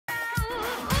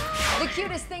The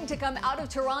cutest thing to come out of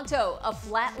Toronto, a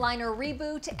Flatliner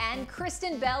reboot, and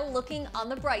Kristen Bell looking on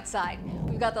the bright side.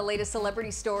 We've got the latest celebrity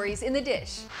stories in the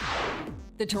dish.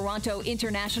 The Toronto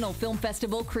International Film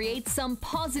Festival creates some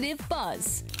positive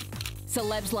buzz.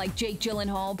 Celebs like Jake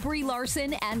Gyllenhaal, Brie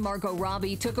Larson, and Margot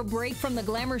Robbie took a break from the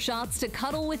glamour shots to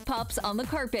cuddle with pups on the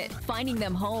carpet. Finding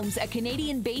Them Homes, a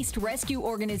Canadian-based rescue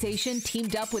organization,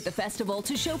 teamed up with the festival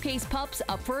to showcase pups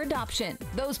up for adoption.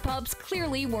 Those pups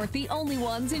clearly weren't the only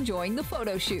ones enjoying the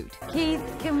photo shoot. Keith,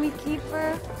 can we keep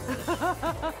her?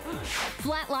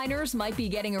 Flatliners might be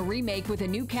getting a remake with a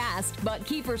new cast, but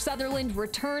Kiefer Sutherland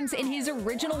returns in his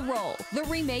original role. The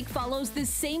remake follows the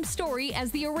same story as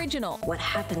the original. What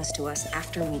happens to us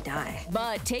after we die?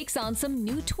 But takes on some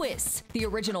new twists. The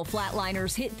original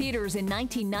Flatliners hit theaters in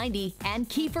 1990, and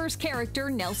Kiefer's character,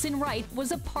 Nelson Wright,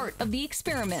 was a part of the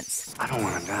experiments. I don't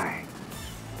want to die.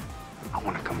 I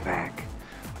want to come back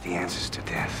with the answers to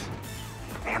death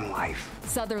and life.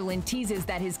 Sutherland teases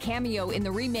that his cameo in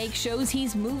the remake shows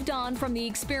he's moved on from the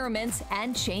experiments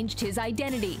and changed his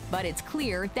identity, but it's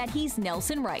clear that he's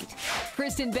Nelson Wright.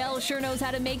 Kristen Bell sure knows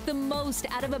how to make the most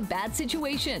out of a bad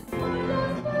situation.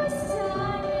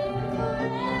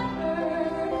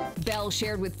 Bell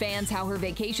shared with fans how her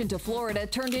vacation to Florida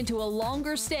turned into a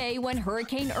longer stay when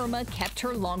Hurricane Irma kept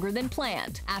her longer than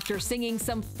planned. After singing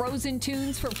some Frozen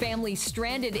tunes for families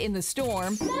stranded in the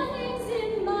storm,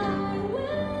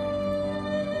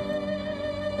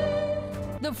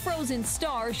 the Frozen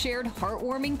star shared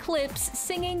heartwarming clips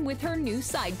singing with her new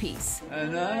side piece.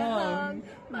 And I hung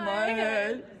my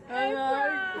head and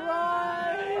I cried.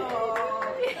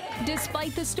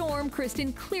 Despite the storm,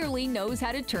 Kristen clearly knows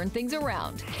how to turn things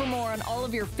around. For more on all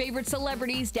of your favorite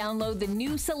celebrities, download the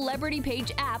new Celebrity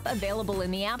Page app available in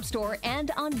the App Store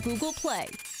and on Google Play.